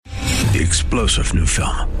the explosive new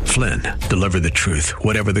film, Flynn, Deliver the Truth,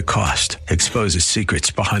 Whatever the Cost, exposes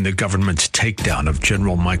secrets behind the government's takedown of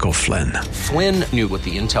General Michael Flynn. Flynn knew what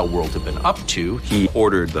the intel world had been up to. He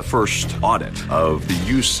ordered the first audit of the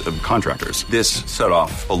use of contractors. This set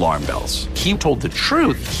off alarm bells. He told the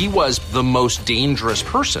truth. He was the most dangerous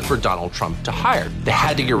person for Donald Trump to hire. They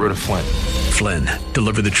had to get rid of Flynn. Flynn,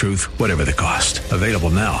 Deliver the Truth, Whatever the Cost. Available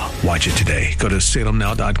now. Watch it today. Go to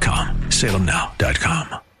salemnow.com.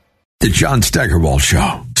 salemnow.com. The John Steigerwald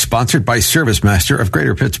Show, sponsored by ServiceMaster of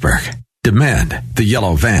Greater Pittsburgh. Demand the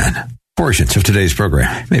yellow van. Portions of today's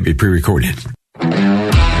program may be pre-recorded.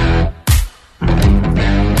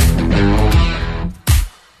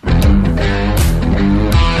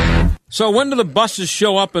 So when do the buses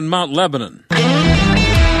show up in Mount Lebanon?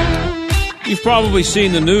 You've probably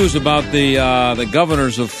seen the news about the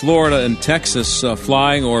governors of Florida and Texas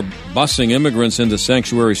flying or busing immigrants into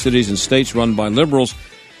sanctuary cities and states run by liberals.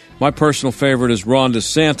 My personal favorite is Ron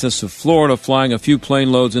DeSantis of Florida flying a few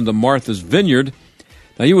plane loads into Martha's Vineyard.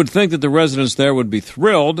 Now, you would think that the residents there would be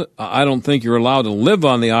thrilled. I don't think you're allowed to live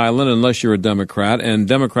on the island unless you're a Democrat, and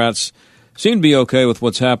Democrats seem to be okay with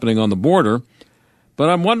what's happening on the border.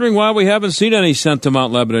 But I'm wondering why we haven't seen any sent to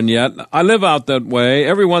Mount Lebanon yet. I live out that way.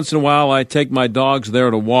 Every once in a while, I take my dogs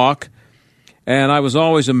there to walk, and I was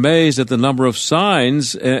always amazed at the number of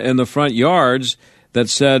signs in the front yards that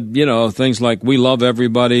said, you know, things like, we love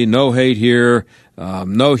everybody, no hate here,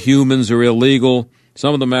 no humans are illegal.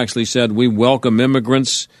 Some of them actually said, we welcome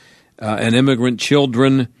immigrants and immigrant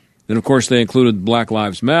children. And, of course, they included Black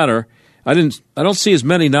Lives Matter. I don't see as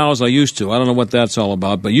many now as I used to. I don't know what that's all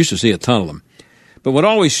about, but I used to see a ton of them. But what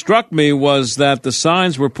always struck me was that the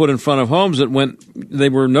signs were put in front of homes they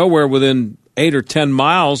were nowhere within 8 or 10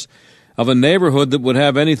 miles of a neighborhood that would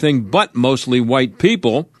have anything but mostly white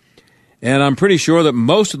people. And I'm pretty sure that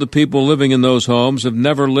most of the people living in those homes have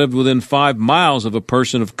never lived within 5 miles of a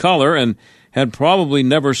person of color and had probably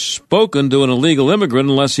never spoken to an illegal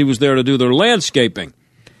immigrant unless he was there to do their landscaping.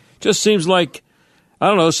 Just seems like, I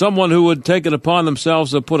don't know, someone who would take it upon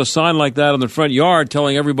themselves to put a sign like that in the front yard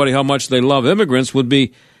telling everybody how much they love immigrants would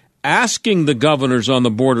be asking the governors on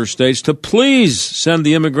the border states to please send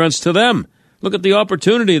the immigrants to them. Look at the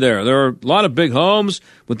opportunity there. There are a lot of big homes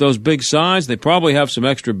with those big signs. They probably have some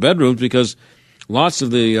extra bedrooms because lots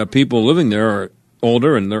of the people living there are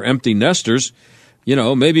older and they're empty nesters. You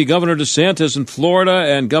know, maybe Governor DeSantis in Florida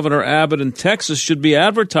and Governor Abbott in Texas should be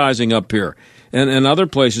advertising up here and other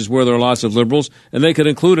places where there are lots of liberals, and they could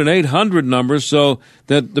include an 800 number so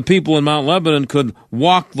that the people in Mount Lebanon could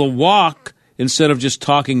walk the walk instead of just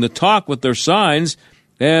talking the talk with their signs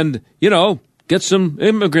and, you know, get some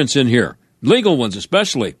immigrants in here. Legal ones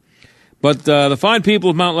especially. But the fine people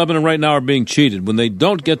of Mount Lebanon right now are being cheated when they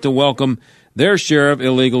don't get to welcome their share of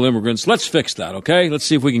illegal immigrants. Let's fix that, okay? Let's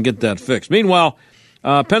see if we can get that fixed. Meanwhile,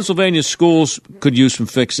 Pennsylvania schools could use some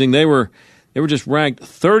fixing. They were just ranked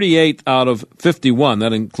 38 out of 51.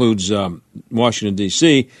 That includes Washington,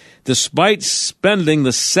 D.C., despite spending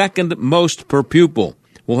the second most per pupil.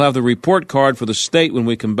 We'll have the report card for the state when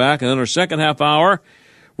we come back. And in our second half hour,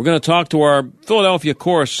 we're going to talk to our Philadelphia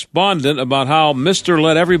correspondent about how Mr.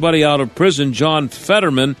 Let Everybody Out of Prison, John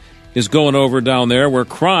Fetterman, is going over down there where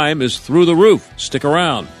crime is through the roof. Stick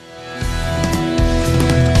around.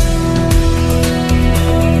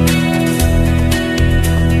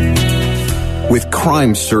 With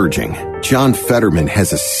crime surging, John Fetterman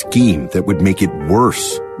has a scheme that would make it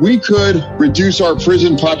worse. We could reduce our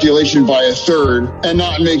prison population by a third and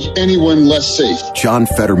not make anyone less safe. John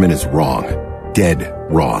Fetterman is wrong. Dead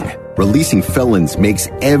wrong. Releasing felons makes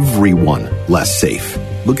everyone less safe.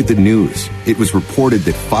 Look at the news. It was reported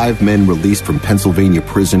that 5 men released from Pennsylvania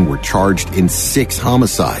prison were charged in 6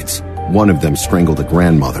 homicides. One of them strangled a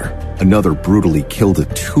grandmother. Another brutally killed a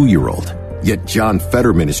 2-year-old. Yet John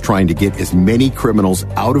Fetterman is trying to get as many criminals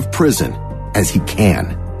out of prison as he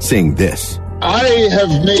can, saying this: I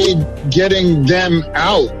have made getting them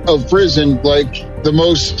out of prison like the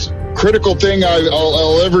most critical thing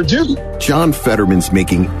I'll ever do. John Fetterman's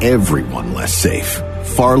making everyone less safe.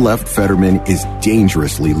 Far left Fetterman is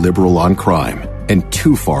dangerously liberal on crime and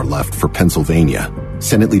too far left for Pennsylvania.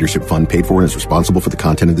 Senate Leadership Fund paid for and is responsible for the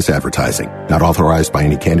content of this advertising. Not authorized by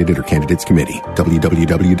any candidate or candidates committee.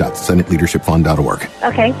 www.senateleadershipfund.org.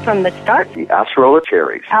 Okay, from the start. The acerola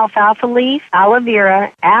cherries. Alfalfa leaf, aloe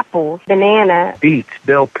vera, apples, banana. Beets,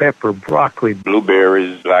 bell pepper, broccoli.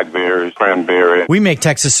 Blueberries, blackberries, cranberry. We make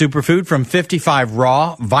Texas superfood from 55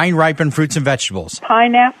 raw, vine-ripened fruits and vegetables.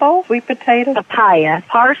 Pineapple, sweet potato, papaya,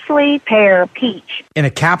 parsley, pear, peach. In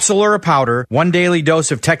a capsule or a powder, one daily dose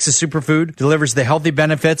of Texas superfood delivers the healthy monthly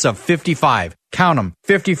benefits of 55. Count them,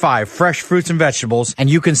 55 fresh fruits and vegetables, and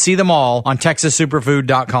you can see them all on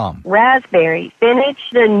TexasSuperfood.com. Raspberry, spinach,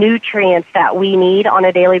 the nutrients that we need on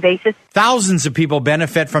a daily basis. Thousands of people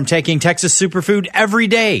benefit from taking Texas Superfood every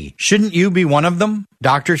day. Shouldn't you be one of them?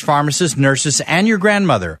 Doctors, pharmacists, nurses, and your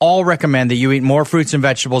grandmother all recommend that you eat more fruits and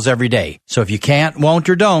vegetables every day. So if you can't, won't,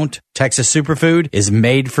 or don't, Texas Superfood is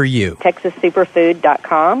made for you.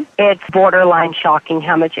 TexasSuperfood.com. It's borderline shocking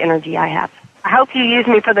how much energy I have. I hope you use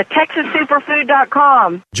me for the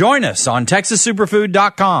TexasSuperfood.com. Join us on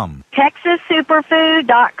TexasSuperfood.com.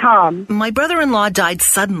 TexasSuperfood.com. My brother-in-law died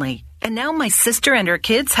suddenly, and now my sister and her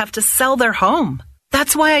kids have to sell their home.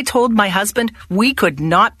 That's why I told my husband we could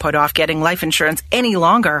not put off getting life insurance any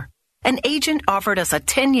longer. An agent offered us a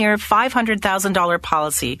 10-year, $500,000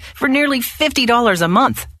 policy for nearly $50 a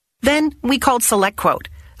month. Then we called SelectQuote.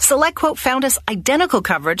 SelectQuote found us identical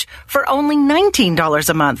coverage for only $19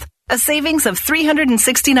 a month. A savings of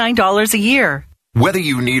 $369 a year. Whether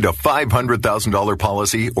you need a $500,000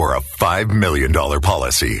 policy or a $5 million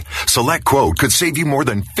policy, SelectQuote could save you more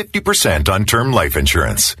than 50% on term life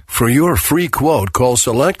insurance. For your free quote, call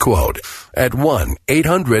SelectQuote at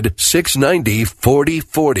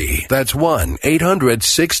 1-800-690-4040. That's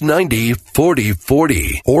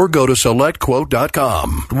 1-800-690-4040. Or go to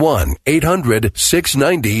SelectQuote.com.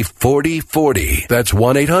 1-800-690-4040. That's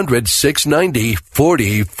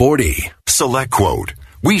 1-800-690-4040. SelectQuote.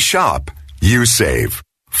 We shop. You save.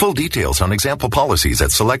 Full details on example policies at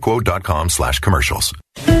SelectQuote.com/commercials.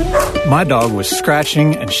 My dog was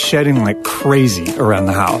scratching and shedding like crazy around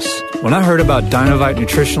the house. When I heard about Dynovite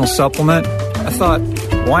Nutritional Supplement, I thought,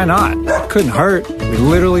 why not? It couldn't hurt. We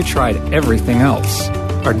literally tried everything else.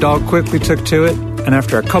 Our dog quickly took to it, and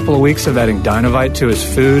after a couple of weeks of adding Dynovite to his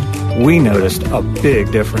food, we noticed a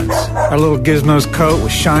big difference. Our little Gizmo's coat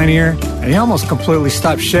was shinier, and he almost completely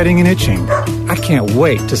stopped shedding and itching. I can't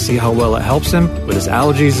wait to see how well it helps him with his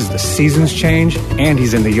allergies as the seasons change and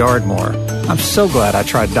he's in the yard more. I'm so glad I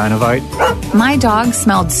tried Dynovite. My dog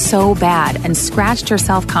smelled so bad and scratched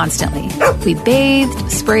herself constantly. We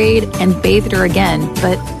bathed, sprayed, and bathed her again,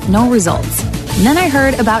 but no results. And then I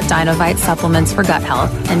heard about Dynovite supplements for gut health,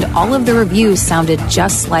 and all of the reviews sounded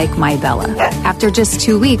just like my Bella. After just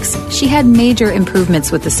 2 weeks, she had major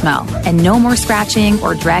improvements with the smell, and no more scratching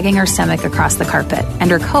or dragging her stomach across the carpet, and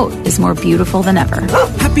her coat is more beautiful than ever.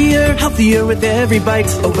 Happier, healthier with every bite.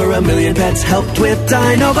 Over 1 million pets helped with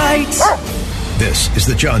Dynovite. This is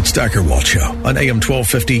the John Steigerwald Show on AM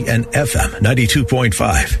 1250 and FM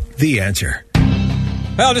 92.5. The Answer.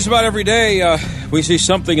 Well, just about every day we see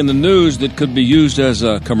something in the news that could be used as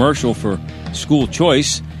a commercial for school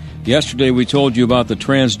choice. Yesterday we told you about the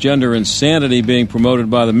transgender insanity being promoted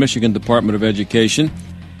by the Michigan Department of Education.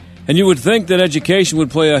 And you would think that education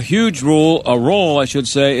would play a huge role,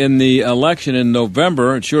 in the election in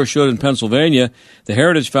November. It sure should in Pennsylvania. The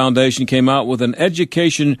Heritage Foundation came out with an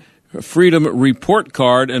education freedom report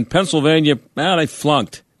card, and Pennsylvania, they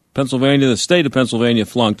flunked. The state of Pennsylvania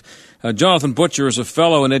flunked. Jonathan Butcher is a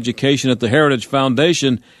fellow in education at the Heritage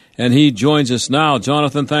Foundation, and he joins us now.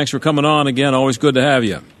 Jonathan, thanks for coming on again. Always good to have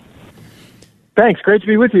you. Thanks. Great to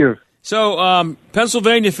be with you. So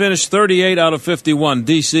Pennsylvania finished 38 out of 51.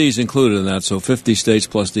 D.C. is included in that, so 50 states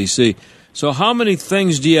plus D.C. So how many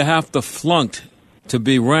things do you have to flunk to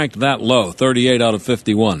be ranked that low, 38 out of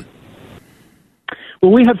 51?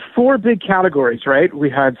 Well, we had 4 big categories, right? We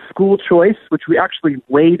had school choice, which we actually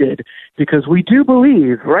weighted because we do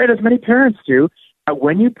believe, right, as many parents do, that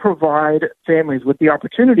when you provide families with the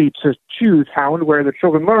opportunity to choose how and where their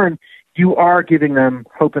children learn, you are giving them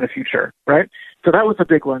hope in a future, right? So that was a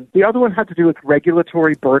big one. The other one had to do with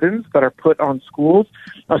regulatory burdens that are put on schools,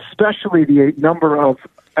 especially the number of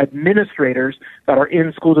administrators that are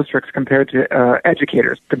in school districts compared to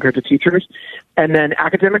educators, compared to teachers. And then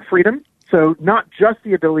academic freedom. So not just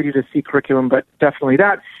the ability to see curriculum, but definitely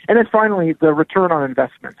that. And then finally, the return on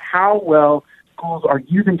investment, how well schools are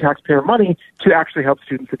using taxpayer money to actually help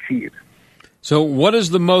students achieve. So what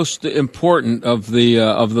is the most important of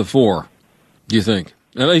the 4, do you think?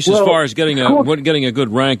 At least as far as getting a good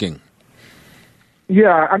ranking.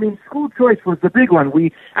 Yeah, I mean, school choice was the big one.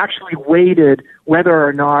 We actually weighted whether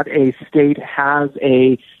or not a state has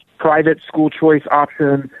a private school choice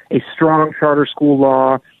option, a strong charter school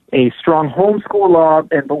law, a strong homeschool law,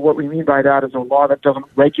 but what we mean by that is a law that doesn't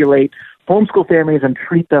regulate homeschool families and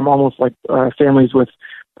treat them almost like families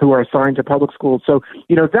who are assigned to public schools. So,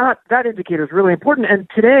 that indicator is really important. And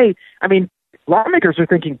today, I mean, lawmakers are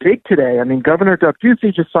thinking big today. I mean, Governor Doug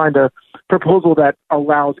Ducey just signed a proposal that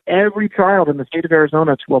allows every child in the state of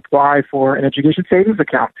Arizona to apply for an education savings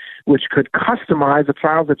account, which could customize a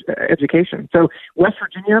child's education. So West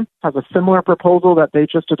Virginia has a similar proposal that they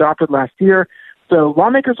just adopted last year. So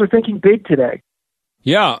lawmakers are thinking big today.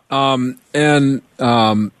 Yeah, I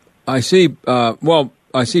see.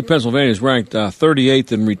 I see Pennsylvania is ranked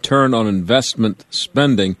 38th in return on investment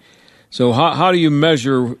spending. So how do you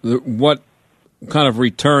measure what kind of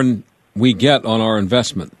return we get on our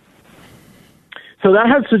investment? So that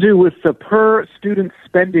has to do with the per student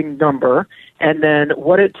spending number, and then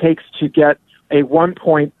what it takes to get a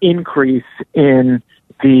 1-point increase in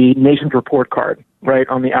the nation's report card, right,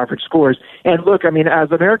 on the average scores. And look, I mean,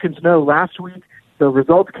 as Americans know, last week the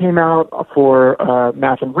results came out for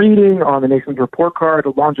math and reading on the nation's report card,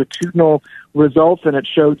 longitudinal results, and it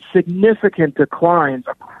showed significant declines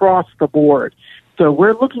across the board. So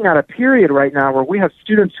we're looking at a period right now where we have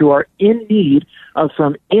students who are in need of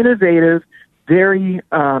some innovative, very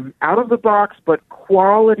out-of-the-box but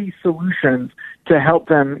quality solutions to help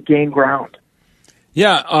them gain ground.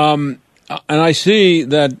 Yeah, and I see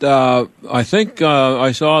that I think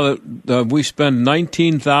I saw that we spend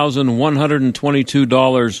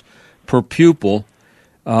 $19,122 per pupil.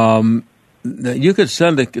 You could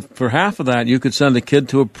send for half of that. You could send a kid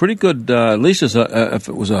to a pretty good, at least if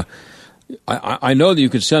it was a. I know that you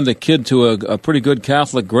could send a kid to a pretty good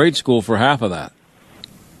Catholic grade school for half of that.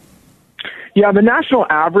 Yeah, the national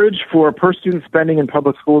average for per student spending in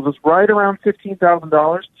public schools is right around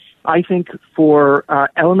 $15,000. I think for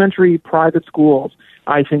elementary private schools,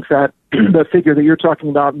 I think that the figure that you're talking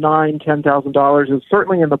about, $9,000-$10,000, is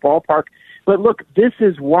certainly in the ballpark. But look, this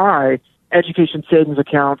is why education savings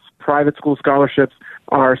accounts, private school scholarships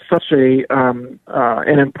are such an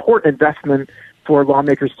important investment for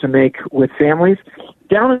lawmakers to make with families.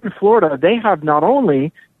 Down in Florida, they have not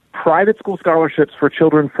only private school scholarships for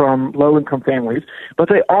children from low-income families, but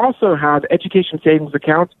they also have education savings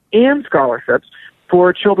accounts and scholarships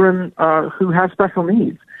for children who have special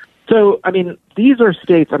needs. So, I mean, these are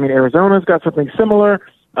states, I mean, Arizona's got something similar,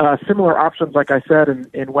 similar options, like I said,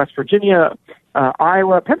 in West Virginia,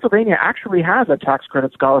 Iowa. Pennsylvania actually has a tax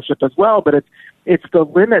credit scholarship as well, but it's the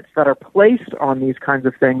limits that are placed on these kinds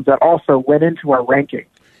of things that also went into our ranking.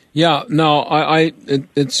 Yeah, no,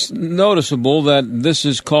 it's noticeable that this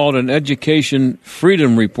is called an Education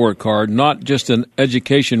Freedom Report Card, not just an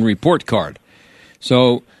Education Report Card.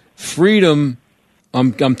 So freedom,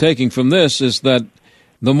 I'm taking from this, is that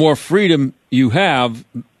the more freedom you have,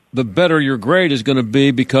 the better your grade is going to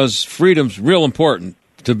be, because freedom's real important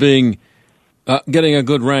to being getting a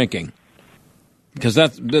good ranking. Because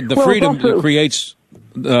that's the freedom also creates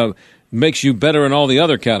makes you better in all the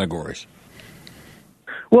other categories.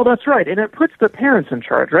 Well, that's right, and it puts the parents in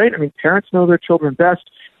charge, right? I mean, parents know their children best.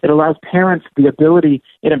 It allows parents the ability,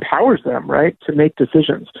 it empowers them, right, to make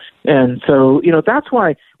decisions. And so, that's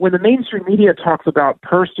why when the mainstream media talks about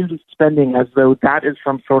per student spending as though that is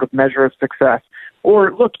some sort of measure of success,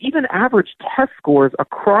 or look, even average test scores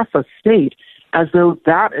across a state as though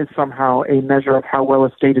that is somehow a measure of how well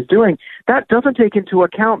a state is doing, that doesn't take into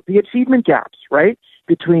account the achievement gaps, right,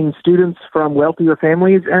 between students from wealthier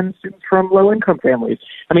families and students from low-income families.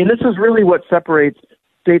 I mean, this is really what separates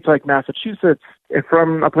states like Massachusetts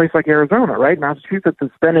from a place like Arizona, right? Massachusetts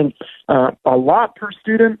is spending a lot per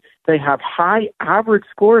student. They have high average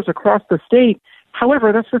scores across the state.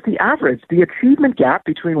 However, that's just the average. The achievement gap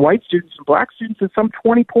between white students and black students is some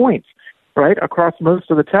 20 points, right, across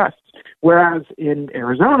most of the tests. Whereas in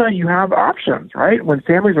Arizona, you have options, right? When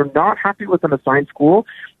families are not happy with an assigned school,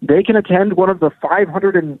 they can attend one of the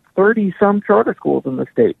 530-some charter schools in the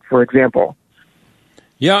state, for example.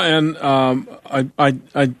 Yeah, and I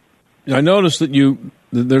noticed that you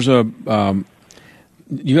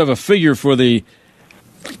have a figure for the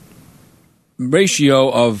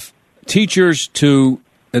ratio of teachers to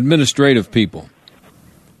administrative people.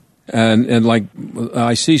 And like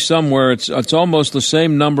I see somewhere, it's almost the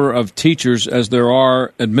same number of teachers as there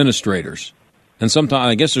are administrators, and sometimes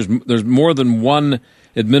I guess there's more than one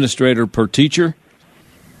administrator per teacher.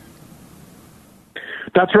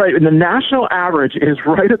 That's right, and the national average is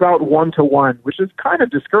right about 1-to-1, which is kind of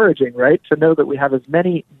discouraging, right? To know that we have as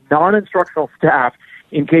many non-instructional staff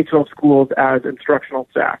in K-12 schools as instructional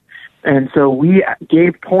staff, and so we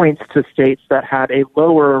gave points to states that had a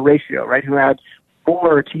lower ratio, right? Who had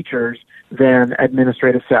more teachers than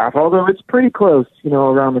administrative staff, although it's pretty close,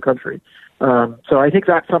 around the country. So I think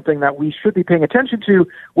that's something that we should be paying attention to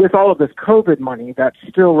with all of this COVID money that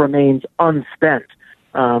still remains unspent.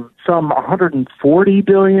 Some $140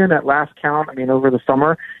 billion at last count, over the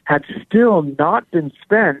summer, had still not been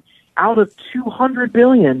spent out of $200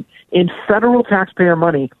 billion in federal taxpayer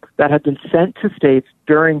money that had been sent to states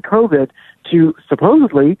during COVID to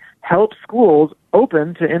supposedly help schools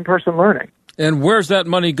open to in-person learning. And where's that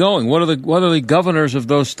money going? What are the governors of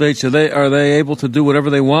those states? Are they able to do whatever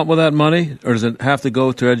they want with that money, or does it have to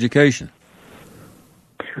go to education?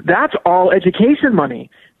 That's all education money.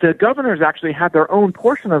 The governors actually had their own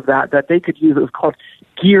portion of that they could use. It was called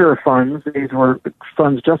GEAR funds. These were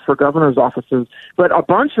funds just for governors' offices. But a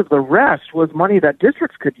bunch of the rest was money that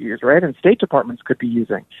districts could use, right, and state departments could be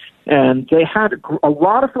using. And they had a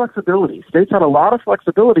lot of flexibility. States had a lot of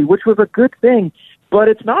flexibility, which was a good thing. But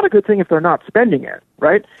it's not a good thing if they're not spending it,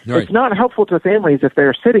 right? It's not helpful to families if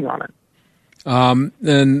they're sitting on it.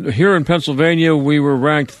 And here in Pennsylvania, we were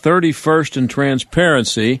ranked 31st in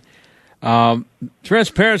transparency.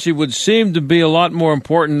 Transparency would seem to be a lot more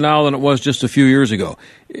important now than it was just a few years ago.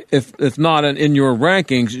 If not in your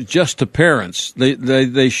rankings, just to parents,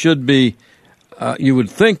 they should be. You would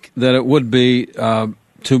think that it would be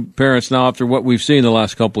to parents now after what we've seen the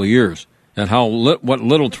last couple of years and what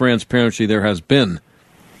little transparency there has been.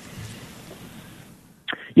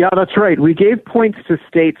 Yeah, that's right. We gave points to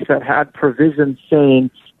states that had provisions saying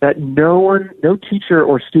that no teacher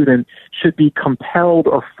or student should be compelled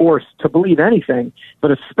or forced to believe anything, but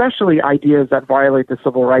especially ideas that violate the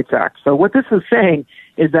Civil Rights Act. So what this is saying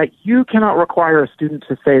is that you cannot require a student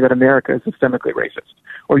to say that America is systemically racist,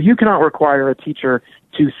 or you cannot require a teacher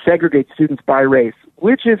to segregate students by race,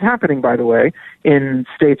 which is happening, by the way, in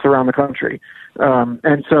states around the country.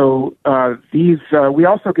 And so we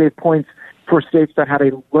also gave points for states that had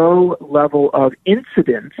a low level of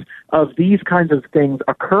incidence of these kinds of things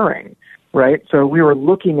occurring, right? So we were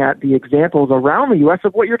looking at the examples around the U.S.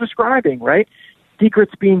 of what you're describing, right?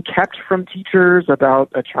 Secrets being kept from teachers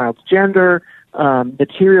about a child's gender,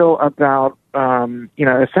 material about,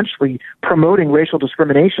 essentially promoting racial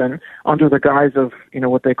discrimination under the guise of,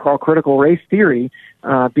 what they call critical race theory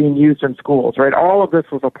being used in schools, right? All of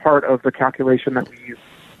this was a part of the calculation that we used.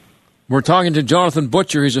 We're talking to Jonathan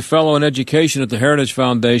Butcher. He's a fellow in education at the Heritage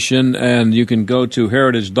Foundation, and you can go to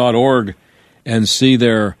heritage.org and see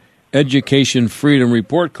their Education Freedom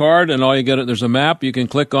Report card, and all you get, there's a map. You can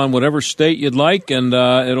click on whatever state you'd like, and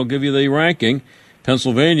it'll give you the ranking.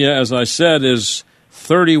 Pennsylvania, as I said, is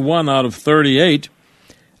 31 out of 38,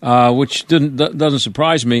 which doesn't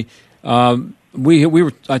surprise me. I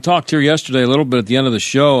talked here yesterday a little bit at the end of the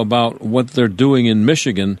show about what they're doing in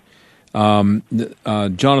Michigan.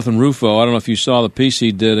 Jonathan Rufo, I don't know if you saw the piece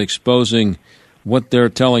he did exposing what they're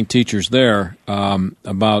telling teachers there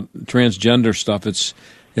about transgender stuff.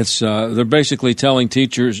 They're basically telling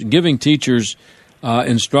teachers, giving teachers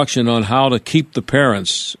instruction on how to keep the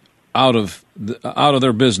parents out of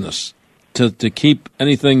their business, to keep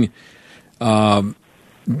anything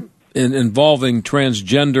involving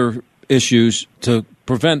transgender issues, to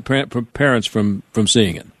prevent parents from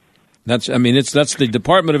seeing it. That's the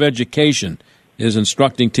Department of Education is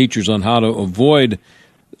instructing teachers on how to avoid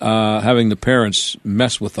having the parents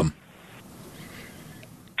mess with them.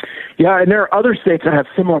 Yeah, and there are other states that have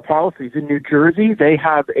similar policies. In New Jersey, they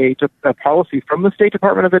have a policy from the State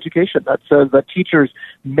Department of Education that says that teachers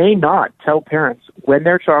may not tell parents when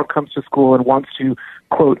their child comes to school and wants to,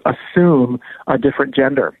 quote, assume a different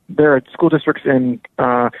gender. There are school districts in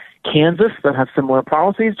Kansas that have similar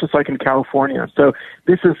policies, just like in California. So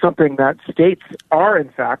this is something that states are, in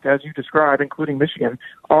fact, as you described, including Michigan,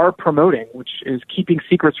 are promoting, which is keeping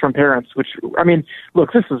secrets from parents, which,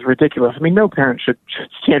 look, this is ridiculous. No parent should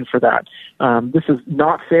stand for that. This is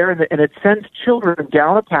not fair, and it sends children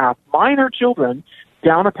down a path, minor children,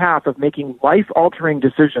 down a path of making life-altering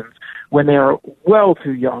decisions when they are well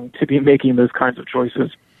too young to be making those kinds of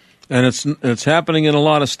choices. And it's happening in a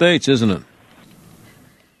lot of states, isn't it?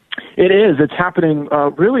 It is. It's happening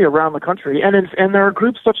really around the country. And there are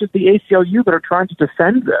groups such as the ACLU that are trying to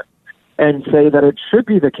defend this and say that it should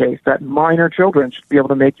be the case that minor children should be able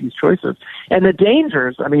to make these choices. And the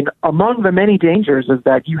dangers, among the many dangers is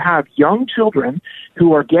that you have young children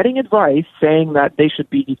who are getting advice saying that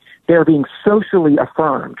they're being socially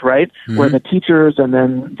affirmed, right? Mm-hmm. Where the teachers and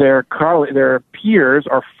then their peers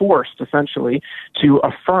are forced essentially to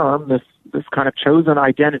affirm this kind of chosen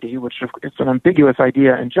identity, which is an ambiguous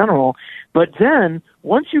idea in general. But then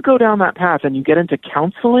once you go down that path and you get into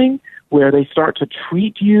counseling where they start to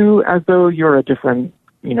treat you as though you're a different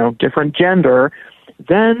gender,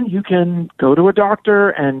 then you can go to a doctor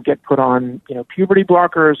and get put on, puberty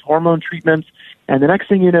blockers, hormone treatments, and the next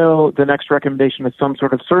thing you know, the next recommendation is some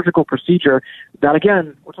sort of surgical procedure that,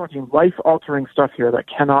 again, we're talking life-altering stuff here that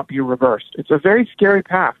cannot be reversed. It's a very scary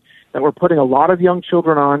path. that we're putting a lot of young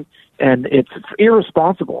children on, and it's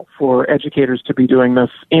irresponsible for educators to be doing this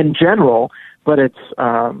in general, but it's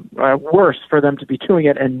worse for them to be doing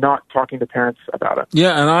it and not talking to parents about it.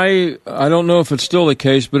 Yeah, and I don't know if it's still the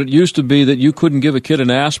case, but it used to be that you couldn't give a kid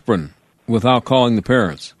an aspirin without calling the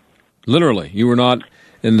parents. Literally, you were not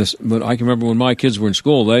in this. But I can remember when my kids were in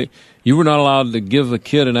school, you were not allowed to give a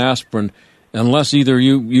kid an aspirin unless either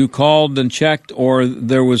you called and checked or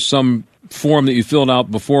there was some form that you filled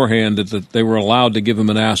out beforehand that they were allowed to give him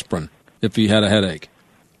an aspirin if he had a headache.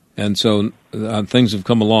 And so things have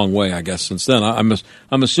come a long way, I guess, since then.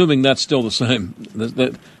 I'm assuming that's still the same.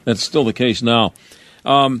 That's still the case now.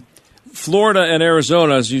 Florida and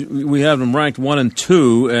Arizona, we have them ranked 1 and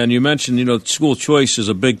 2, and you mentioned, school choice is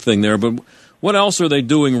a big thing there. But what else are they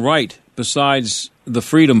doing right besides the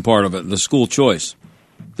freedom part of it, the school choice,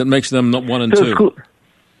 that makes them 1 and 2?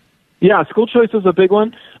 School choice is a big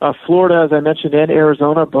one. Florida, as I mentioned, and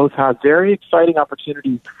Arizona both have very exciting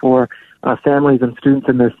opportunities for families and students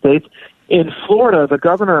in their states. In Florida, the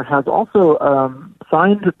governor has also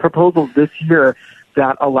signed proposals this year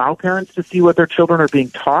that allow parents to see what their children are being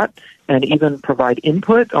taught and even provide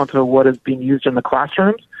input onto what is being used in the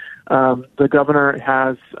classrooms. The governor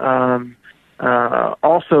has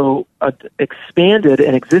also expanded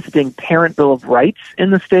an existing Parent Bill of Rights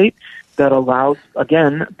in the state that allows,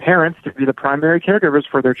 again, parents to be the primary caregivers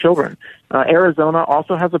for their children. Arizona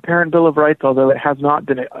also has a Parent Bill of Rights, although it has not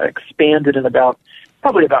been expanded in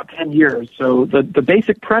probably about 10 years. So the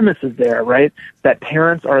basic premise is there, right, that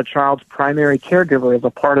parents are a child's primary caregiver as a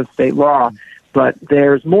part of state law. But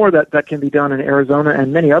there's more that can be done in Arizona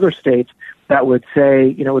and many other states that would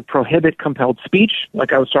say, would prohibit compelled speech,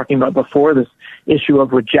 like I was talking about before, this issue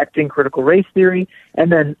of rejecting critical race theory. And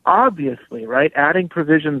then obviously, right, adding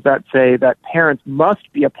provisions that say that parents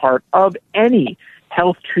must be a part of any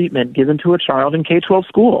health treatment given to a child in K-12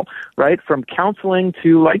 school, right, from counseling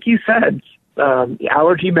to, like you said,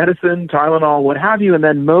 allergy medicine, Tylenol, what have you, and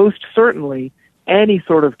then most certainly any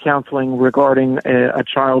sort of counseling regarding a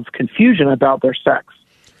child's confusion about their sex.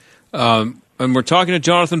 And we're talking to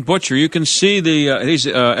Jonathan Butcher. You can see he's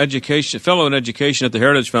fellow in education at the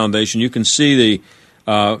Heritage Foundation. You can see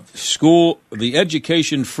the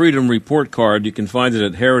Education Freedom Report card. You can find it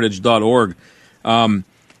at heritage.org.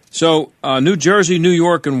 So New Jersey, New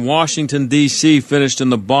York, and Washington, D.C. finished in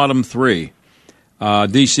the bottom 3.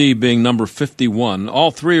 D.C. being number 51.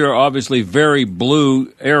 All 3 are obviously very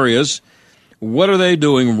blue areas. What are they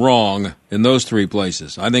doing wrong in those 3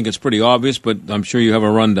 places? I think it's pretty obvious, but I'm sure you have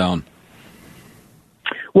a rundown.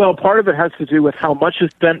 Well, part of it has to do with how much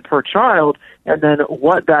is spent per child and then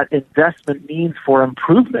what that investment means for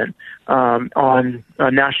improvement on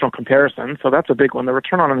a national comparison. So that's a big one. The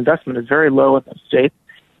return on investment is very low in those states.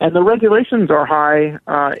 And the regulations are high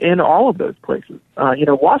in all of those places.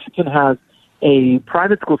 Washington has a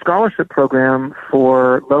private school scholarship program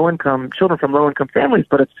for low-income children from low-income families,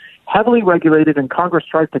 but it's heavily regulated, and Congress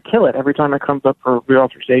tries to kill it every time it comes up for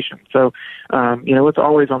reauthorization. So, it's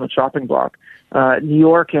always on the chopping block. New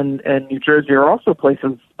York and New Jersey are also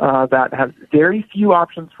places that have very few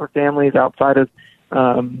options for families outside of,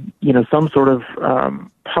 some sort of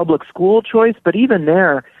public school choice. But even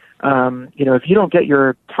there, if you don't get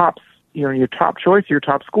your top choice, your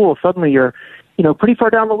top school, suddenly you're pretty far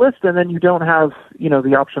down the list, and then you don't have,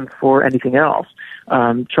 the options for anything else.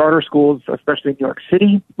 Charter schools, especially in New York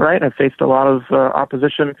City, right, have faced a lot of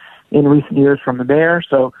opposition in recent years from the mayor.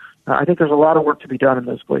 So I think there's a lot of work to be done in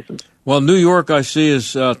those places. Well, New York, I see,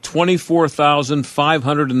 is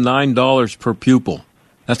 $24,509 per pupil.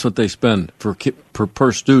 That's what they spend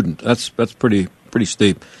per student. That's pretty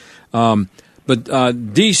steep.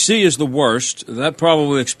 But D.C. is the worst. That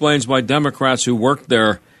probably explains why Democrats who work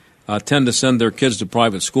there tend to send their kids to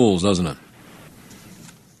private schools, doesn't it?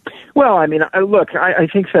 Well, I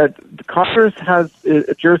think that Congress has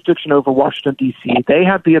a jurisdiction over Washington, D.C. They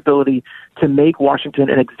have the ability to make Washington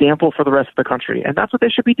an example for the rest of the country, and that's what they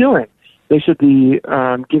should be doing. They should be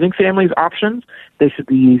giving families options. They should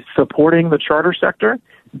be supporting the charter sector.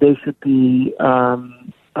 They should be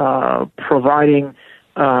providing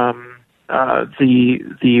the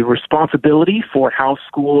responsibility for how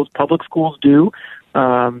public schools do.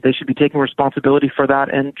 They should be taking responsibility for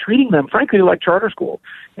that and treating them, frankly, like charter schools.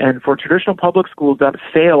 And for traditional public schools that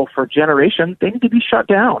fail for generations, they need to be shut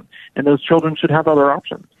down, and those children should have other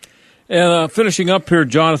options. And finishing up here,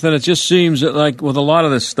 Jonathan, it just seems that, like with a lot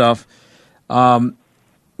of this stuff, the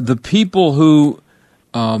people who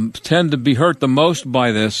tend to be hurt the most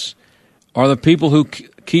by this are the people who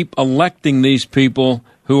keep electing these people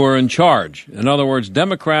who are in charge. In other words,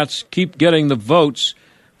 Democrats keep getting the votes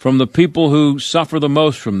from the people who suffer the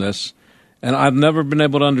most from this, And I've never been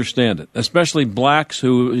able to understand it, especially blacks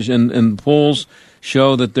who in polls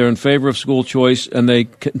show that they're in favor of school choice, and they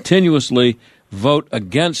continuously vote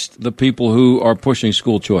against the people who are pushing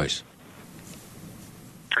school choice.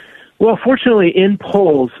 Well, fortunately, in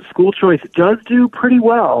polls, school choice does do pretty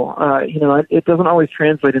well. It doesn't always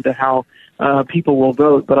translate into how people will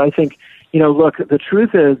vote, but I think, look, the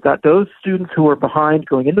truth is that those students who are behind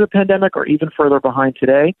going into the pandemic are even further behind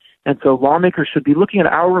today, and so lawmakers should be looking at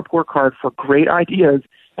our report card for great ideas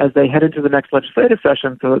as they head into the next legislative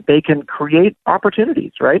session so that they can create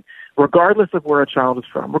opportunities, right, regardless of where a child is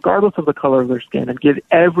from, regardless of the color of their skin, and give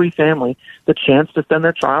every family the chance to send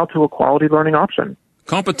their child to a quality learning option.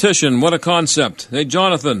 Competition, what a concept. Hey,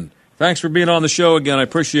 Jonathan, thanks for being on the show again. I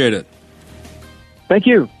appreciate it. Thank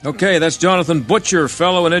you. Okay, that's Jonathan Butcher,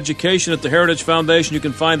 Fellow in Education at the Heritage Foundation. You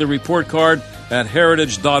can find the report card at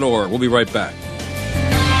heritage.org. We'll be right back.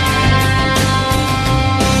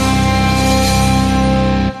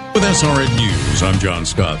 With SRN News, I'm John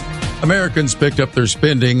Scott. Americans picked up their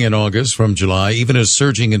spending in August from July, even as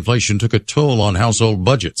surging inflation took a toll on household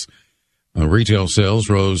budgets. Retail sales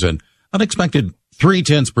rose an unexpected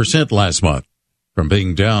 0.3% last month, from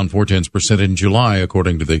being down 0.4% in July,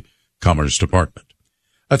 according to the Commerce Department.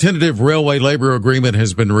 A tentative railway labor agreement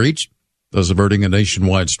has been reached, thus averting a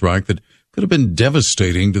nationwide strike that could have been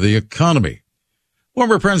devastating to the economy.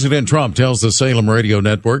 Former President Trump tells the Salem radio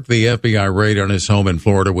network the FBI raid on his home in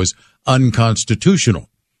Florida was unconstitutional.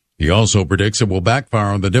 He also predicts it will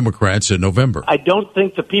backfire on the Democrats in November. I don't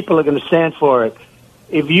think the people are going to stand for it.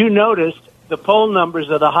 If you noticed, the poll numbers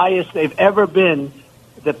are the highest they've ever been.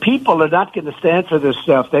 The people are not going to stand for this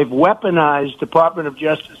stuff. They've weaponized Department of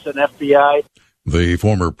Justice and FBI. The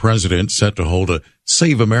former president set to hold a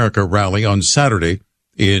Save America rally on Saturday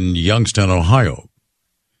in Youngstown, Ohio.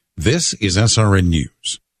 This is SRN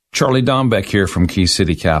News. Charlie Dombeck here from Key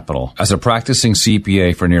City Capital. As a practicing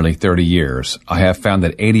CPA for nearly 30 years, I have found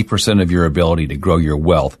that 80% of your ability to grow your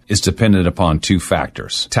wealth is dependent upon two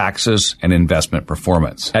factors: taxes and investment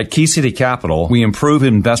performance. At Key City Capital, we improve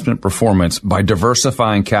investment performance by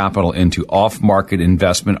diversifying capital into off-market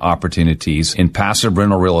investment opportunities in passive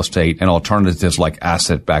rental real estate and alternatives like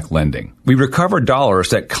asset-backed lending. We recover dollars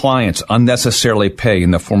that clients unnecessarily pay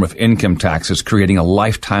in the form of income taxes, creating a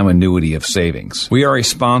lifetime annuity of savings. We are a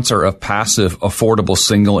sponsor of passive, affordable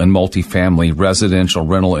single and multifamily residential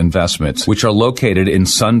rental investments, which are located in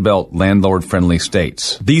Sunbelt landlord-friendly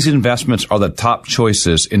states. These investments are the top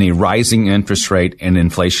choices in a rising interest rate and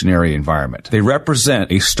inflationary environment. They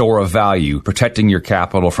represent a store of value, protecting your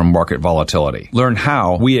capital from market volatility. Learn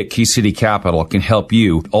how we at Key City Capital can help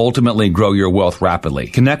you ultimately grow your wealth rapidly.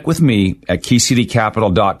 Connect with me at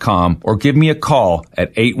KeyCityCapital.com or give me a call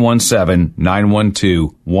at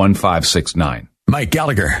 817-912-1569. Mike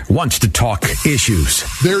Gallagher wants to talk issues.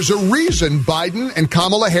 There's a reason Biden and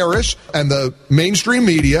Kamala Harris and the mainstream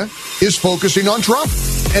media is focusing on Trump.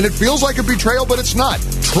 And it feels like a betrayal, but it's not.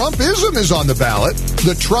 Trumpism is on the ballot.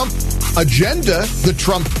 The Trump agenda, the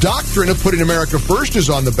Trump doctrine of putting America first is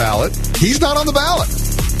on the ballot. He's not on the ballot.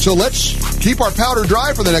 So let's keep our powder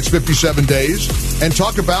dry for the next 57 days and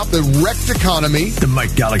talk about the wrecked economy. The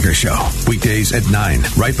Mike Gallagher Show, weekdays at 9,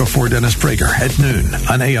 right before Dennis Prager at noon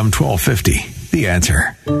on AM 1250. The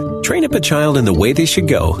Answer. Train up a child in the way they should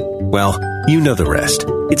go. Well, you know the rest.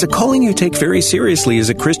 It's a calling you take very seriously as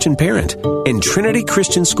a Christian parent. And Trinity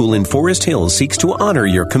Christian School in Forest Hills seeks to honor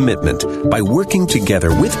your commitment by working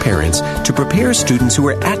together with parents to prepare students who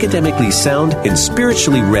are academically sound and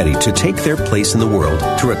spiritually ready to take their place in the world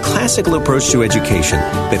through a classical approach to education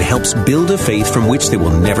that helps build a faith from which they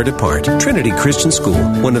will never depart. Trinity Christian School,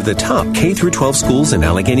 one of the top K-12 schools in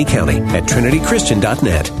Allegheny County, at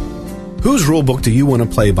trinitychristian.net. Whose rulebook do you want to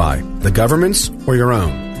play by, the government's or your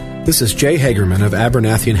own? This is Jay Hagerman of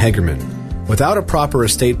Abernathy & Hagerman. Without a proper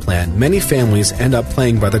estate plan, many families end up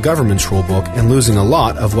playing by the government's rulebook and losing a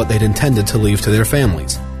lot of what they'd intended to leave to their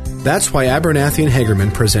families. That's why Abernathy &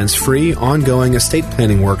 Hagerman presents free, ongoing estate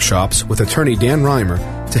planning workshops with attorney Dan Reimer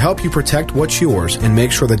to help you protect what's yours and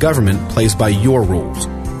make sure the government plays by your rules.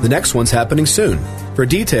 The next one's happening soon. For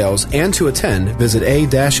details and to attend, visit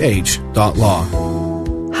a-h.law.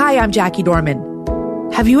 Hi, I'm Jackie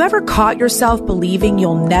Dorman. Have you ever caught yourself believing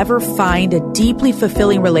you'll never find a deeply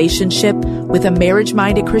fulfilling relationship with a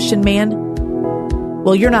marriage-minded Christian man?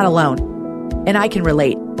 Well, you're not alone, and I can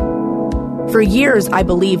relate. For years, I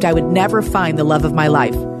believed I would never find the love of my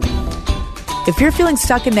life. If you're feeling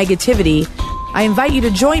stuck in negativity, I invite you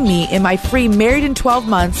to join me in my free Married in 12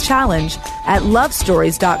 Months challenge at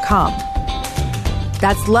lovestories.com.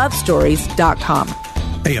 That's lovestories.com.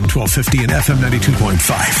 AM 1250 and FM 92.5.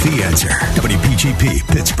 The Answer. WPGP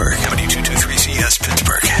Pittsburgh. W223CS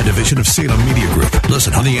Pittsburgh. And division of Salem Media Group.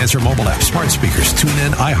 Listen on the Answer mobile app, smart speakers,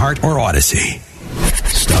 TuneIn, iHeart, or Odyssey.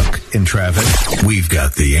 Stuck in traffic? We've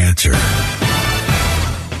got the answer.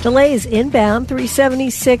 Delays inbound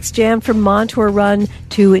 376 jammed from Montour Run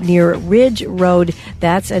to near Ridge Road.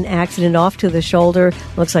 That's an accident off to the shoulder.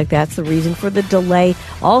 Looks like that's the reason for the delay.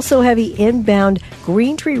 Also heavy inbound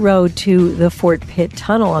Green Tree Road to the Fort Pitt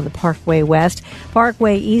Tunnel on the Parkway West.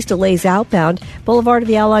 Parkway East delays outbound. Boulevard of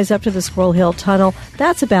the Allies up to the Squirrel Hill Tunnel.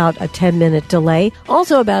 That's about a 10-minute delay.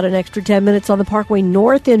 Also about an extra 10 minutes on the Parkway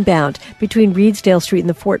North inbound between Reedsdale Street and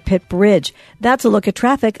the Fort Pitt Bridge. That's a look at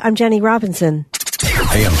traffic. I'm Jenny Robinson.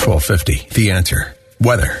 AM 1250, The Answer.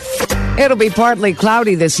 Weather. It'll be partly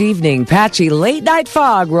cloudy this evening. Patchy late-night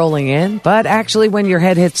fog rolling in. But actually, when your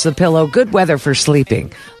head hits the pillow, good weather for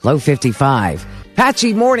sleeping. Low 55.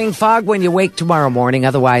 Patchy morning fog when you wake tomorrow morning.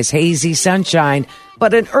 Otherwise, hazy sunshine.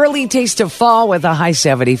 But an early taste of fall with a high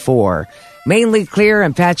 74. Mainly clear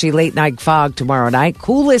and patchy late-night fog tomorrow night.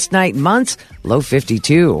 Coolest night in months. Low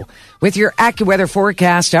 52. With your AccuWeather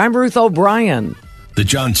forecast, I'm Ruth O'Brien. The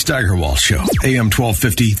John Steigerwald Show, AM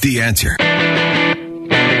 1250, The Answer.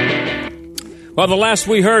 Well, the last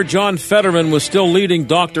we heard, John Fetterman was still leading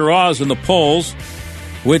Dr. Oz in the polls,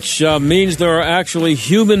 which means there are actually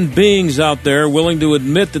human beings out there willing to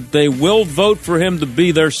admit that they will vote for him to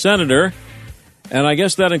be their senator. And I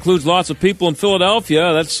guess that includes lots of people in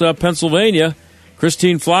Philadelphia. That's Pennsylvania.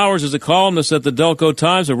 Christine Flowers is a columnist at the Delco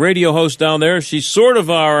Times, a radio host down there. She's sort of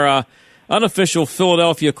our unofficial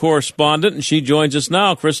Philadelphia correspondent, and she joins us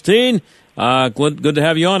now. Christine, good to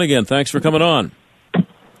have you on again. Thanks for coming on.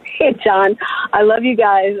 Hey, John. I love you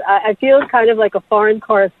guys. I feel kind of like a foreign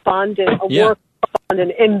correspondent, war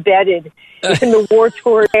correspondent embedded in the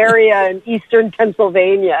war-torn area in eastern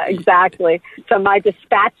Pennsylvania. Exactly. So my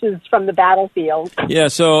dispatches from the battlefield. Yeah,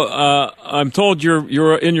 so I'm told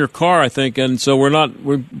you're in your car, I think, and so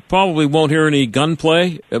we probably won't hear any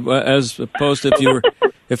gunplay as opposed to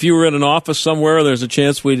if you were in an office somewhere. There's a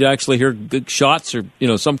chance we'd actually hear good shots or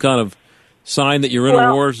some kind of sign that you're in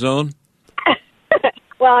a war zone.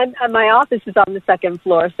 Well, my office is on the second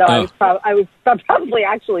floor, so I was probably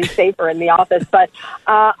actually safer in the office. But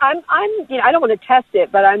I don't want to test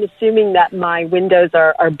it, but I'm assuming that my windows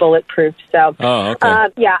are bulletproof. So,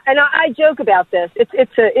 yeah. And I joke about this.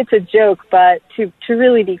 It's a joke, but to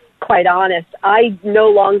really be quite honest, I no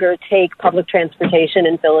longer take public transportation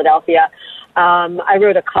in Philadelphia. I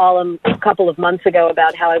wrote a column a couple of months ago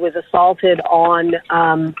about how I was assaulted on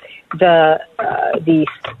the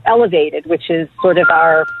Elevated, which is sort of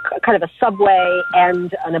our kind of a subway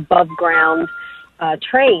and an above ground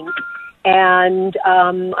train. And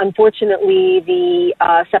unfortunately, the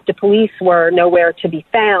SEPTA police were nowhere to be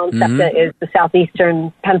found. Mm-hmm. SEPTA is the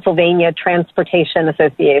Southeastern Pennsylvania Transportation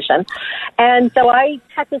Association. And so I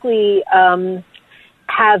technically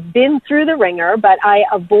have been through the ringer, but I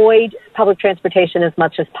avoid public transportation as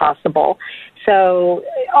much as possible. So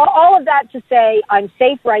all of that to say, I'm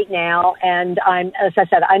safe right now, and as I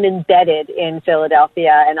said, I'm embedded in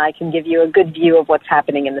Philadelphia, and I can give you a good view of what's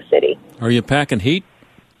happening in the city. Are you packing heat?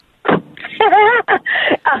 I'm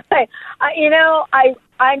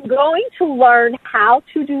going to learn how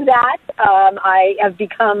to do that. I have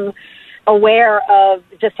become aware of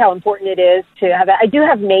just how important it is to have. I do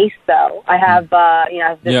have mace, though. I have,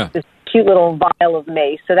 this cute little vial of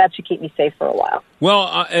mace, so that should keep me safe for a while.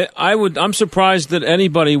 Well, I'm surprised that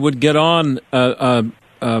anybody would get on a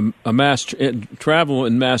mass travel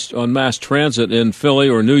on mass transit in Philly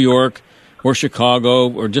or New York or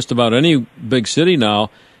Chicago or just about any big city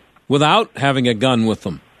now without having a gun with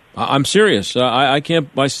them. I'm serious. I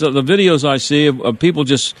can't. The videos I see of people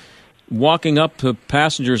just walking up to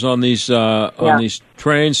passengers on these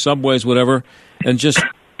trains, subways, whatever, and just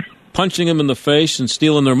punching them in the face and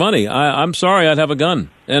stealing their money. I'm sorry, I'd have a gun,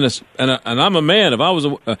 and I'm a man. If I was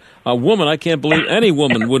a woman, I can't believe any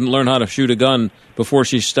woman wouldn't learn how to shoot a gun before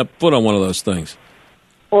she stepped foot on one of those things.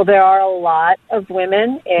 Well, there are a lot of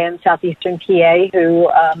women in southeastern PA who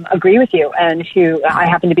agree with you, and who, I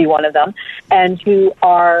happen to be one of them, and who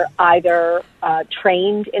are either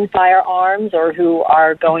trained in firearms or who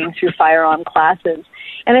are going through firearm classes.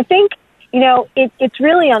 And I think, it's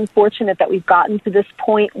really unfortunate that we've gotten to this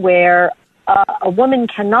point where a woman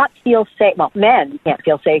cannot feel safe. Well, men can't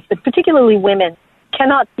feel safe, but particularly women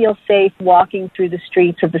cannot feel safe walking through the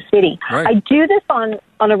streets of the city. Right. I do this on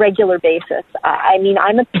a regular basis. I mean,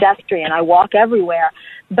 I'm a pedestrian. I walk everywhere.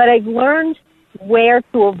 But I've learned where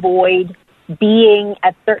to avoid being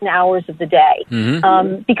at certain hours of the day.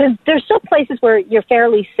 Mm-hmm. Because there's still places where you're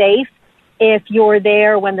fairly safe if you're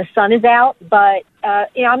there when the sun is out. But,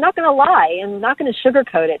 I'm not going to lie. I'm not going to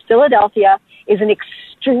sugarcoat it. Philadelphia is an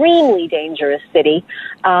extremely dangerous city.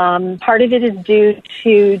 Part of it is due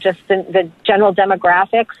to just the general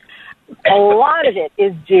demographics. A lot of it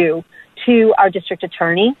is due to our district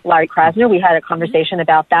attorney, Larry Krasner. We had a conversation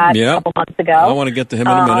about that a couple months ago. I want to get to him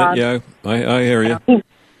in a minute. Yeah, I hear you.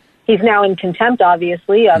 He's now in contempt,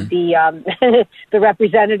 obviously, of the the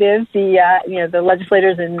representatives, the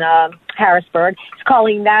legislators in Harrisburg. He's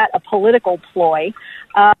calling that a political ploy.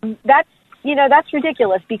 That's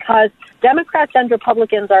ridiculous because Democrats and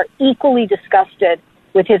Republicans are equally disgusted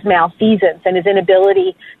with his malfeasance and his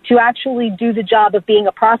inability to actually do the job of being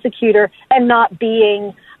a prosecutor and not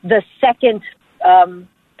being the second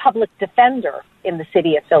public defender in the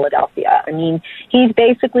city of Philadelphia. I mean, he's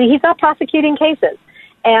not prosecuting cases.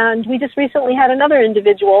 And we just recently had another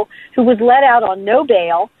individual who was let out on no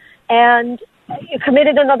bail and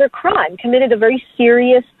committed another crime, committed a very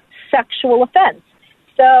serious sexual offense.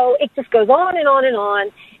 So it just goes on and on and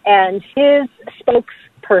on. And his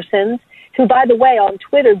spokespersons, who, by the way, on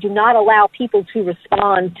Twitter do not allow people to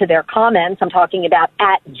respond to their comments. I'm talking about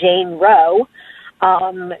 @Jane Roe,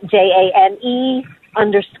 JANE_ROH,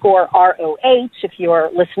 if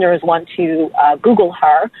your listeners want to Google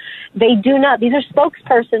her. They do not, these are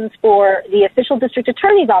spokespersons for the official district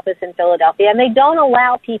attorney's office in Philadelphia, and they don't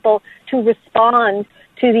allow people to respond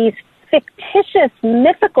to these fictitious,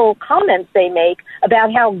 mythical comments they make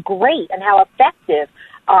about how great and how effective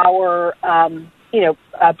our,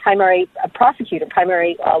 primary prosecutor,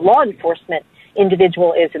 primary law enforcement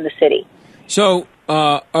individual is in the city. So,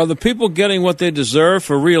 are the people getting what they deserve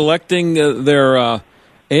for reelecting their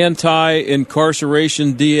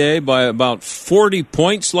anti-incarceration DA by about 40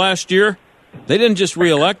 points last year? They didn't just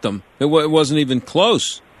reelect them. It wasn't even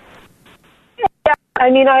close. Yeah, I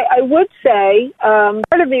mean, I would say,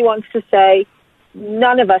 part of me wants to say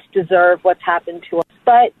none of us deserve what's happened to us.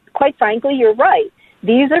 But quite frankly, you're right.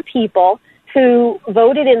 These are people who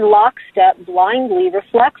voted in lockstep, blindly,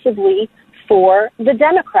 reflexively for the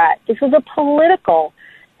Democrat. This was a political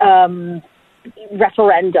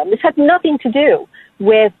referendum. This had nothing to do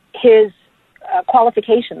with his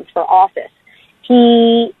qualifications for office.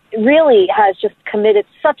 He really has just committed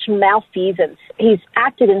such malfeasance. He's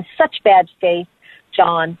acted in such bad faith,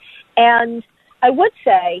 John. And I would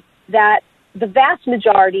say that the vast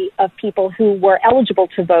majority of people who were eligible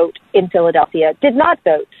to vote in Philadelphia did not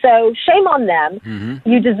vote. So shame on them. Mm-hmm.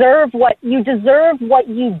 You deserve what you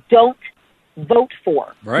don't vote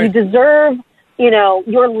for. Right. You deserve,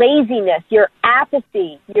 your laziness, your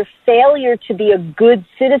apathy, your failure to be a good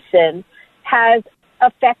citizen has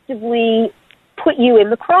effectively put you in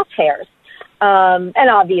the crosshairs. And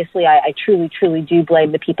obviously, I truly, truly do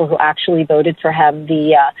blame the people who actually voted for him,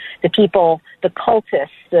 the people, the cultists,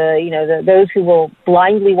 those who will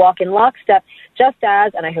blindly walk in lockstep, just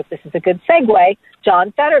as, and I hope this is a good segue,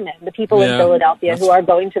 John Fetterman, the people in Philadelphia who are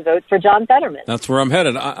going to vote for John Fetterman. That's where I'm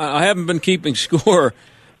headed. I haven't been keeping score,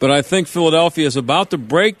 but I think Philadelphia is about to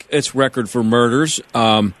break its record for murders.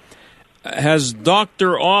 Has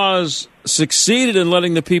Dr. Oz succeeded in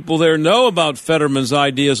letting the people there know about Fetterman's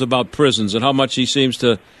ideas about prisons and how much he seems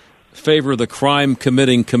to favor the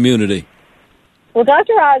crime-committing community? Well,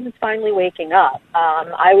 Dr. Oz is finally waking up.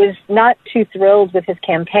 I was not too thrilled with his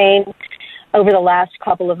campaign over the last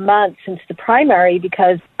couple of months since the primary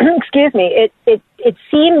because, excuse me, it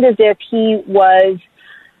seemed as if he was,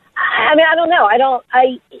 I don't know.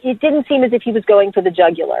 It didn't seem as if he was going for the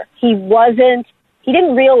jugular. He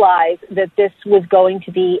didn't realize that this was going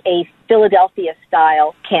to be a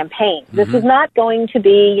Philadelphia-style campaign. Mm-hmm. This was not going to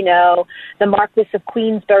be, the Marquis of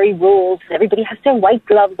Queensberry rules. Everybody has their white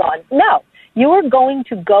gloves on. No, you are going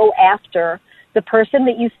to go after the person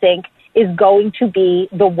that you think is going to be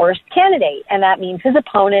the worst candidate, and that means his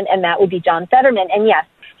opponent, and that would be John Fetterman. And yes,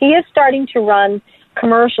 he is starting to run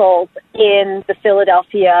commercials in the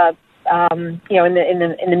Philadelphia, in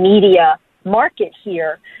the media market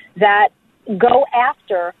here that go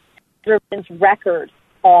after Fetterman's record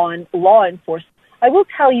on law enforcement. I will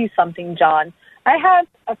tell you something, John. I have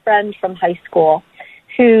a friend from high school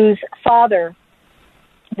whose father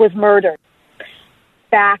was murdered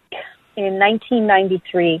back in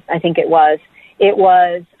 1993, I think it was. It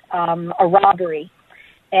was a robbery,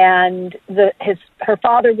 and her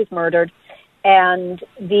father was murdered, and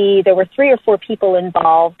there were 3 or 4 people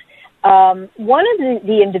involved. One of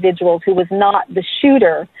the individuals who was not the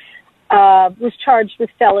shooter was charged with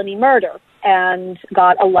felony murder and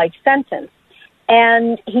got a life sentence.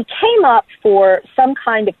 And he came up for some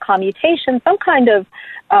kind of commutation, some kind of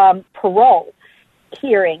parole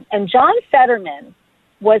hearing. And John Fetterman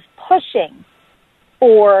was pushing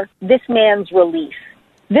for this man's release.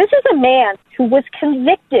 This is a man who was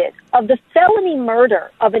convicted of the felony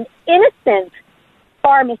murder of an innocent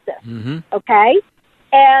pharmacist, Mm-hmm. okay?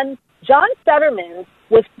 And John Fetterman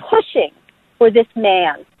was pushing for this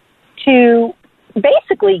man to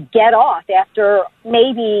basically get off after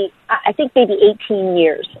maybe 18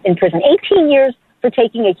 years in prison. 18 years for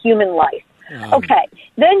taking a human life. Okay.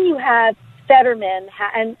 Then you have Fetterman,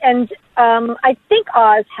 and I think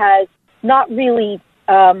Oz has not really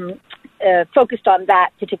focused on that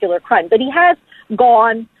particular crime, but he has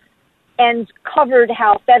gone and covered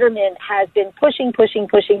how Fetterman has been pushing for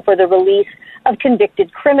the release of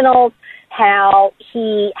convicted criminals, how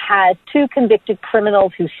he has 2 convicted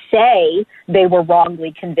criminals who say they were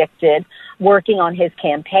wrongly convicted working on his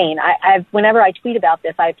campaign. Whenever I tweet about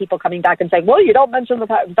this, I have people coming back and saying, well, you don't mention the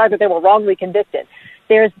fact that they were wrongly convicted.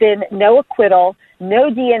 There's been no acquittal,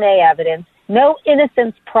 no DNA evidence, no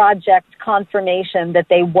Innocence Project confirmation that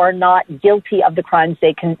they were not guilty of the crimes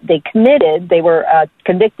they committed. They were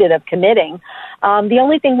convicted of committing. The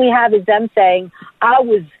only thing we have is them saying, I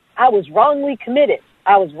was wrongly committed.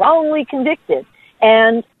 I was wrongly convicted.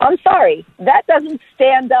 And I'm sorry, that doesn't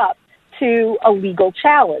stand up to a legal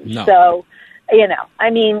challenge. No. So,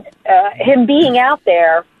 him being out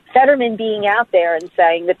there, Fetterman being out there and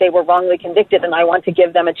saying that they were wrongly convicted and I want to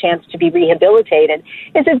give them a chance to be rehabilitated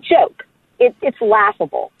is a joke. It's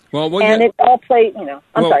laughable. It all plays,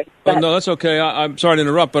 I'm sorry. No, that's okay. I'm sorry to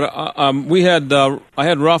interrupt, but I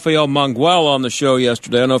had Rafael Mangual on the show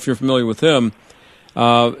yesterday. I don't know if you're familiar with him.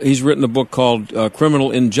 He's written a book called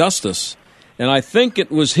Criminal Injustice, and I think it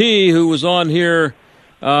was he who was on here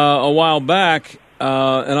a while back,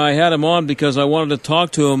 and I had him on because I wanted to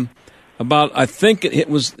talk to him about, I think he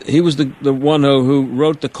was the one who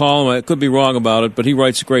wrote the column. I could be wrong about it, but he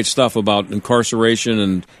writes great stuff about incarceration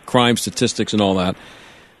and crime statistics and all that.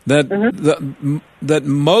 That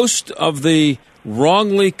most of the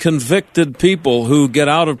wrongly convicted people who get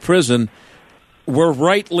out of prison were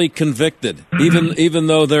rightly convicted, even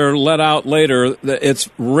though they're let out later. It's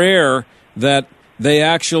rare that they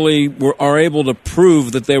actually are able to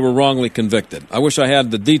prove that they were wrongly convicted. I wish I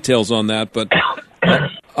had the details on that, but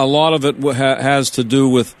a lot of it has to do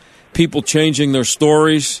with people changing their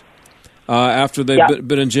stories after they've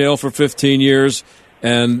been in jail for 15 years,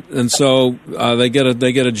 and so they get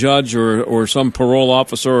a judge or some parole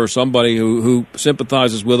officer or somebody who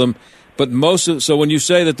sympathizes with them. But so when you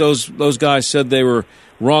say that those guys said they were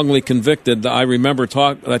wrongly convicted, I remember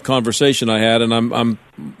that conversation I had, and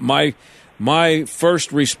my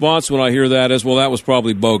first response when I hear that is, well, that was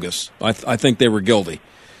probably bogus. I think they were guilty.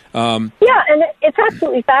 And it's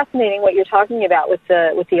absolutely fascinating what you're talking about with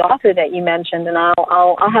the author that you mentioned, and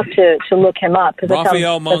I'll have to look him up.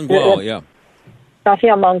 Rafael Mangual, yeah.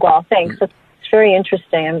 Rafael Mangual, thanks. It's very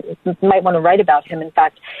interesting. You might want to write about him, in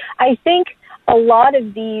fact. I think a lot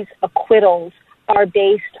of these acquittals are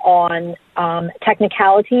based on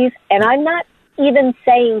technicalities, and I'm not even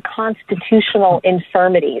saying constitutional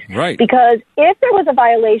infirmities. Right. Because if there was a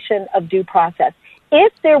violation of due process,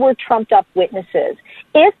 if there were trumped-up witnesses,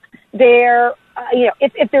 if there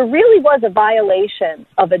really was a violation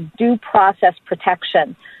of a due process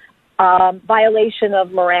protection, violation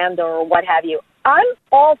of Miranda or what have you, I'm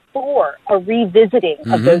all for a revisiting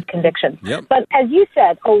of those convictions. Yep. But as you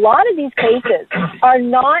said, a lot of these cases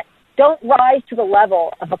don't rise to the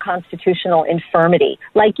level of a constitutional infirmity.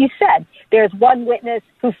 Like you said, there's one witness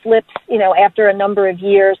who flips, after a number of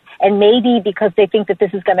years, and maybe because they think that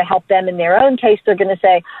this is going to help them in their own case, they're going to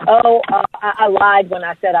say, I lied when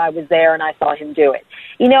I said I was there and I saw him do it.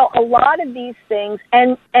 A lot of these things,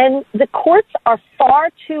 and the courts are far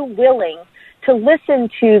too willing to listen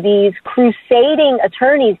to these crusading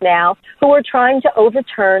attorneys now who are trying to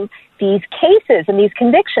overturn these cases and these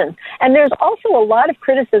convictions. And there's also a lot of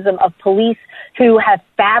criticism of police who have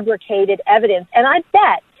fabricated evidence. And I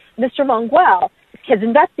bet Mr. Mangual has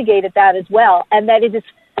investigated that as well, and that it is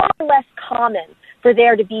far less common for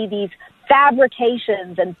there to be these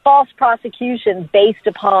fabrications and false prosecutions based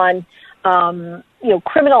upon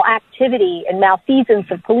criminal activity and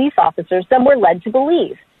malfeasance of police officers than we're led to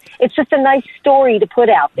believe. It's just a nice story to put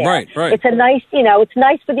out there. Right. It's a nice, it's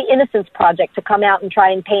nice for the Innocence Project to come out and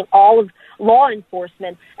try and paint all of law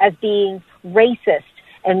enforcement as being racist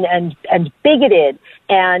and bigoted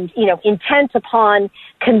and, intent upon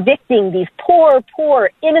convicting these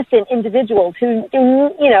poor, innocent individuals who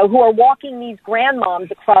are walking these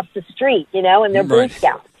grandmoms across the street, and they're Boy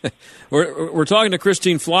Scouts. We're talking to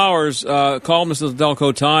Christine Flowers, columnist of the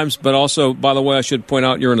Delco Times, but also, by the way, I should point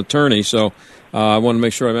out you're an attorney, so I want to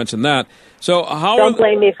make sure I mention that. So don't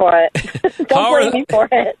blame me for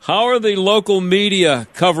it. How are the local media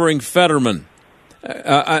covering Fetterman?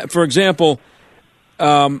 For example,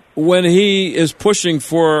 when he is pushing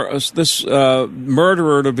for this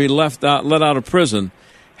murderer to be let out of prison,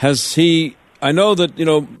 has he? I know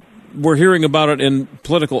that we're hearing about it in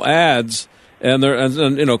political ads, and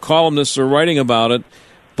columnists are writing about it.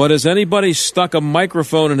 But has anybody stuck a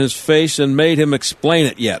microphone in his face and made him explain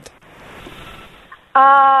it yet?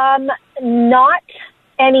 Not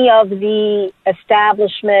any of the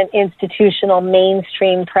establishment, institutional,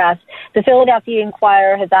 mainstream press. The Philadelphia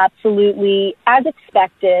Inquirer has absolutely, as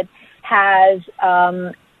expected, has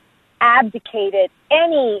abdicated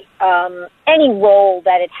any role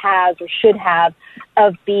that it has or should have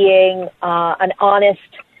of being an honest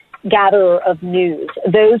gatherer of news.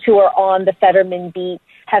 Those who are on the Fetterman beat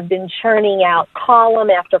have been churning out column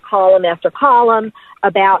after column after column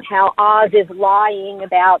about how Oz is lying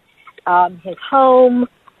about his home,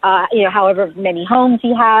 however many homes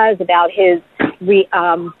he has, about his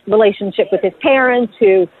relationship with his parents,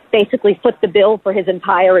 who basically foot the bill for his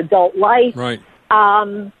entire adult life. Right.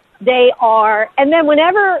 They are, and then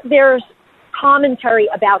whenever there's commentary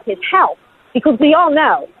about his health, because we all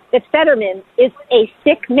know that Fetterman is a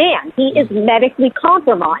sick man. He is medically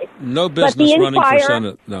compromised. No business running for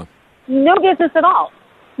Senate. No. No business at all.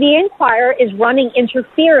 The Inquirer is running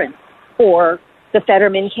interference for the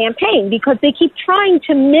Fetterman campaign because they keep trying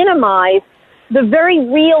to minimize the very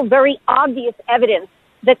real, very obvious evidence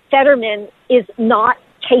that Fetterman is not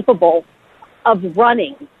capable of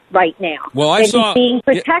running right now. Well, he's being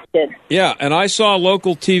protected. Yeah, and I saw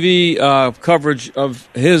local TV coverage of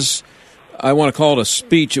his, I want to call it a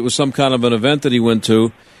speech. It was some kind of an event that he went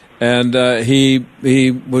to, and he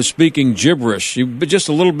was speaking gibberish, just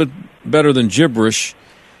a little bit better than gibberish.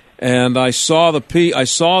 And I saw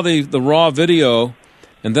the raw video,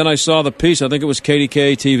 and then I saw the piece. I think it was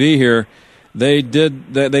KDKA TV here.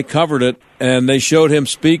 They covered it, and they showed him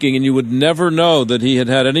speaking, and you would never know that he had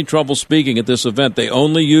any trouble speaking at this event. They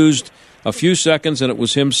only used a few seconds, and it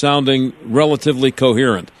was him sounding relatively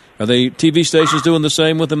coherent. Are the TV stations doing the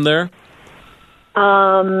same with him there?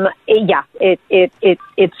 Yeah,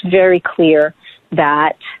 it's very clear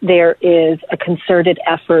that there is a concerted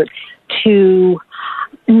effort to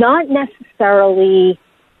not necessarily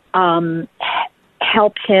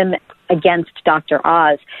help him against Dr.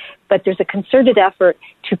 Oz, but there's a concerted effort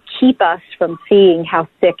to keep us from seeing how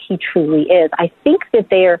sick he truly is. I think that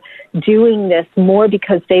they're doing this more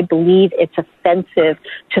because they believe it's offensive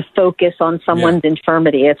to focus on someone's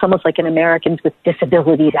infirmity. It's almost like an Americans with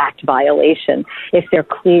Disabilities Act violation, if they're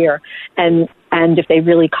clear and if they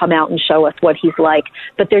really come out and show us what he's like.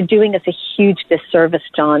 But they're doing us a huge disservice,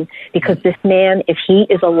 John, because this man, if he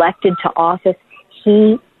is elected to office,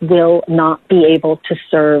 he will not be able to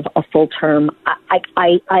serve a full term.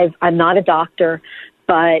 I'm not a doctor,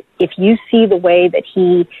 but if you see the way that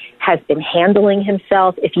he has been handling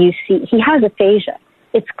himself, if you see, he has aphasia.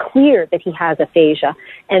 It's clear that he has aphasia.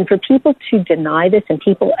 And for people to deny this and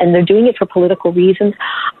they're doing it for political reasons,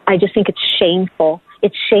 I just think it's shameful.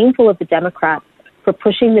 It's shameful of the Democrats for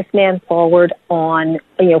pushing this man forward on,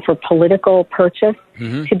 for political purchose,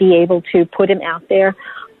 to be able to put him out there.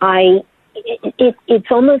 It's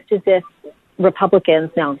almost as if Republicans,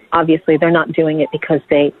 now obviously they're not doing it because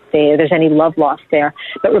there's any love lost there,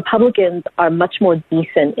 but Republicans are much more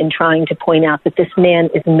decent in trying to point out that this man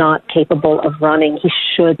is not capable of running. He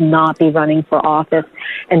should not be running for office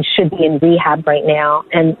and should be in rehab right now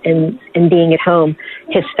and being at home.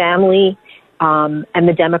 His family and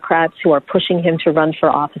the Democrats who are pushing him to run for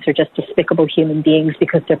office are just despicable human beings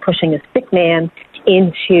because they're pushing a sick man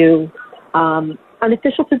into an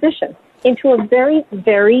official position, into a very,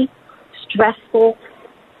 very stressful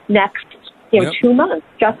next 2 months,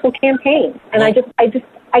 stressful campaign. And I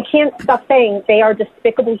can't stop saying they are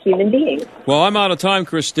despicable human beings. Well, I'm out of time,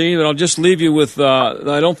 Christine, but I'll just leave you with,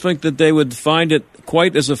 I don't think that they would find it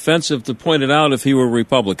quite as offensive to point it out if he were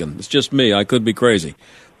Republican. It's just me. I could be crazy.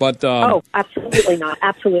 But absolutely not.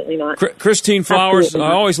 Absolutely not. Christine Flowers,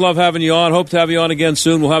 I always love having you on. Hope to have you on again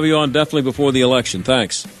soon. We'll have you on definitely before the election.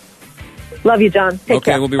 Thanks. Love you, John. Take care.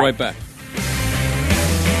 Okay, we'll be right back.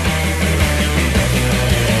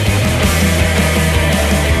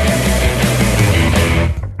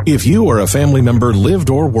 If you or a family member lived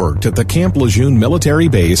or worked at the Camp Lejeune military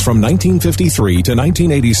base from 1953 to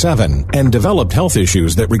 1987 and developed health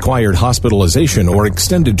issues that required hospitalization or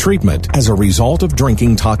extended treatment as a result of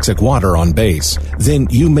drinking toxic water on base, then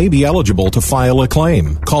you may be eligible to file a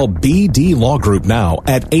claim. Call BD Law Group now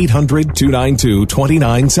at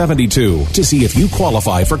 800-292-2972 to see if you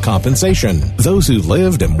qualify for compensation. Those who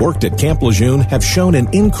lived and worked at Camp Lejeune have shown an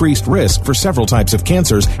increased risk for several types of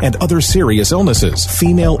cancers and other serious illnesses.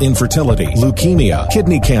 Female male infertility, leukemia,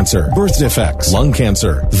 kidney cancer, birth defects, lung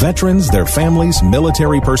cancer, veterans, their families,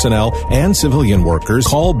 military personnel, and civilian workers,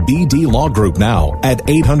 call BD Law Group now at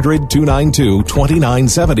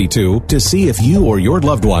 800-292-2972 to see if you or your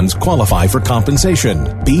loved ones qualify for compensation.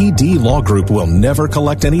 BD Law Group will never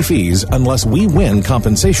collect any fees unless we win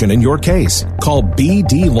compensation in your case. Call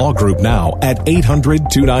BD Law Group now at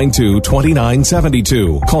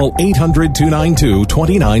 800-292-2972. Call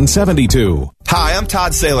 800-292-2972. Hi, I'm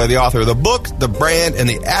Todd Saylor, the author of the book, The Brand, and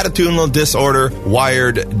the Attitudinal Disorder,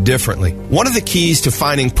 Wired Differently. One of the keys to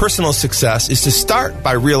finding personal success is to start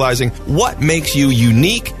by realizing what makes you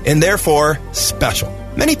unique and therefore special.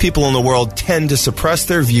 Many people in the world tend to suppress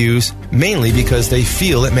their views mainly because they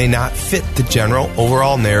feel it may not fit the general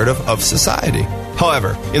overall narrative of society.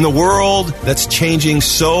 However, in the world that's changing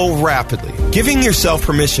so rapidly, giving yourself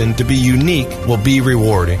permission to be unique will be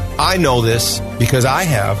rewarding. I know this because I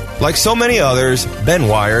have, like so many others, been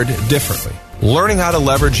wired differently. Learning how to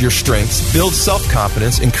leverage your strengths builds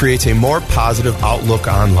self-confidence and creates a more positive outlook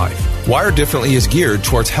on life. Wired Differently is geared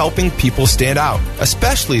towards helping people stand out,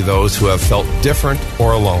 especially those who have felt different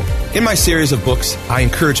or alone. In my series of books, I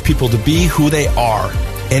encourage people to be who they are.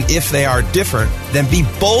 And if they are different, then be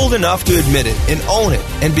bold enough to admit it and own it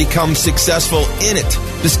and become successful in it.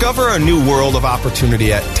 Discover a new world of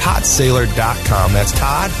opportunity at toddsaylor.com. That's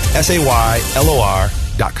Todd,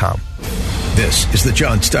 SAYLOR.com. This is the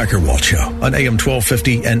John Steigerwald Show on AM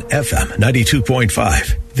 1250 and FM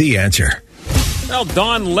 92.5. The Answer. Well,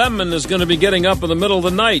 Don Lemon is going to be getting up in the middle of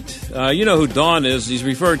the night. You know who Don is. He's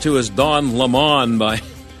referred to as Don Lemon by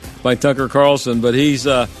Tucker Carlson, but he's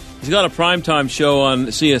got a primetime show on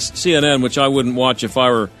CNN, which I wouldn't watch if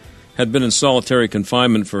I had been in solitary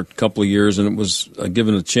confinement for a couple of years and it was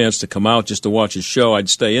given a chance to come out just to watch his show. I'd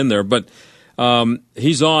stay in there. But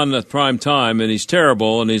he's on at prime time, and he's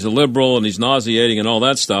terrible, and he's a liberal, and he's nauseating and all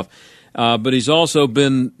that stuff. But he's also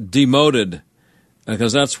been demoted,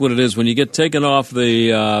 because that's what it is. When you get taken off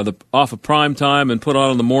off of prime time and put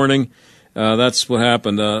on in the morning, that's what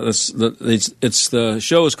happened. The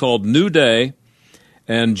show is called New Day.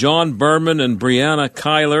 And John Berman and Brianna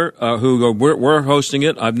Kyler, who were hosting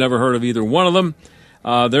it, I've never heard of either one of them.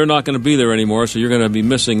 They're not going to be there anymore, so you're going to be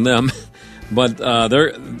missing them. But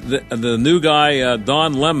the new guy,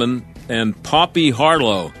 Don Lemon, and Poppy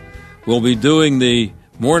Harlow will be doing the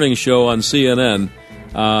morning show on CNN.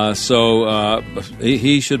 So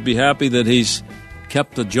he should be happy that he's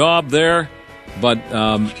kept the job there. But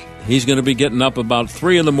he's going to be getting up about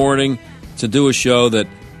 3 in the morning to do a show that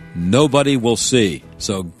nobody will see.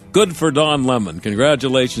 So good for Don Lemon.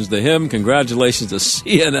 Congratulations to him. Congratulations to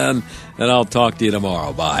CNN. And I'll talk to you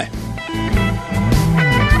tomorrow. Bye.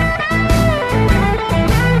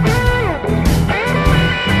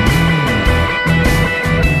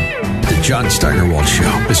 The John Steigerwald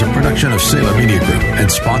Show is a production of Sailor Media Group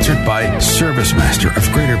and sponsored by ServiceMaster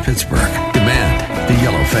of Greater Pittsburgh. Demand the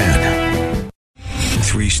Yellow Fan.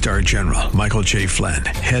 3-star General Michael J. Flynn,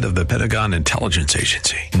 head of the Pentagon Intelligence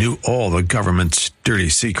Agency, knew all the government's dirty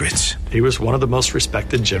secrets. He was one of the most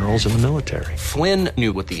respected generals in the military. Flynn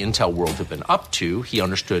knew what the intel world had been up to. He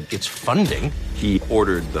understood its funding. He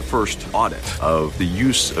ordered the first audit of the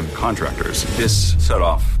use of contractors. This set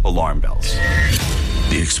off alarm bells.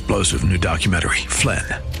 The explosive new documentary, Flynn,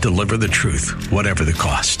 Deliver the Truth, Whatever the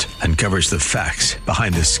Cost, uncovers the facts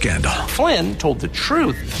behind this scandal. Flynn told the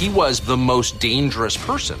truth. He was the most dangerous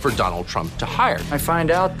person for Donald Trump to hire. I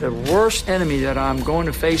find out the worst enemy that I'm going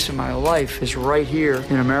to face in my life is right here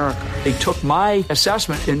in America. They took my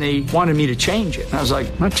assessment and they wanted me to change it. And I was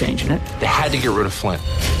like, I'm not changing it. They had to get rid of Flynn.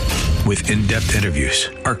 With in-depth interviews,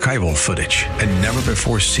 archival footage, and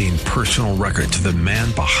never-before-seen personal records of the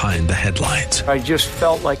man behind the headlines. I just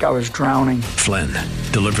felt like I was drowning. Flynn,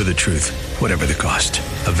 Deliver the Truth, Whatever the Cost.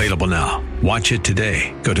 Available now. Watch it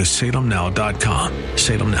today. Go to salemnow.com.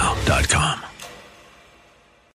 salemnow.com.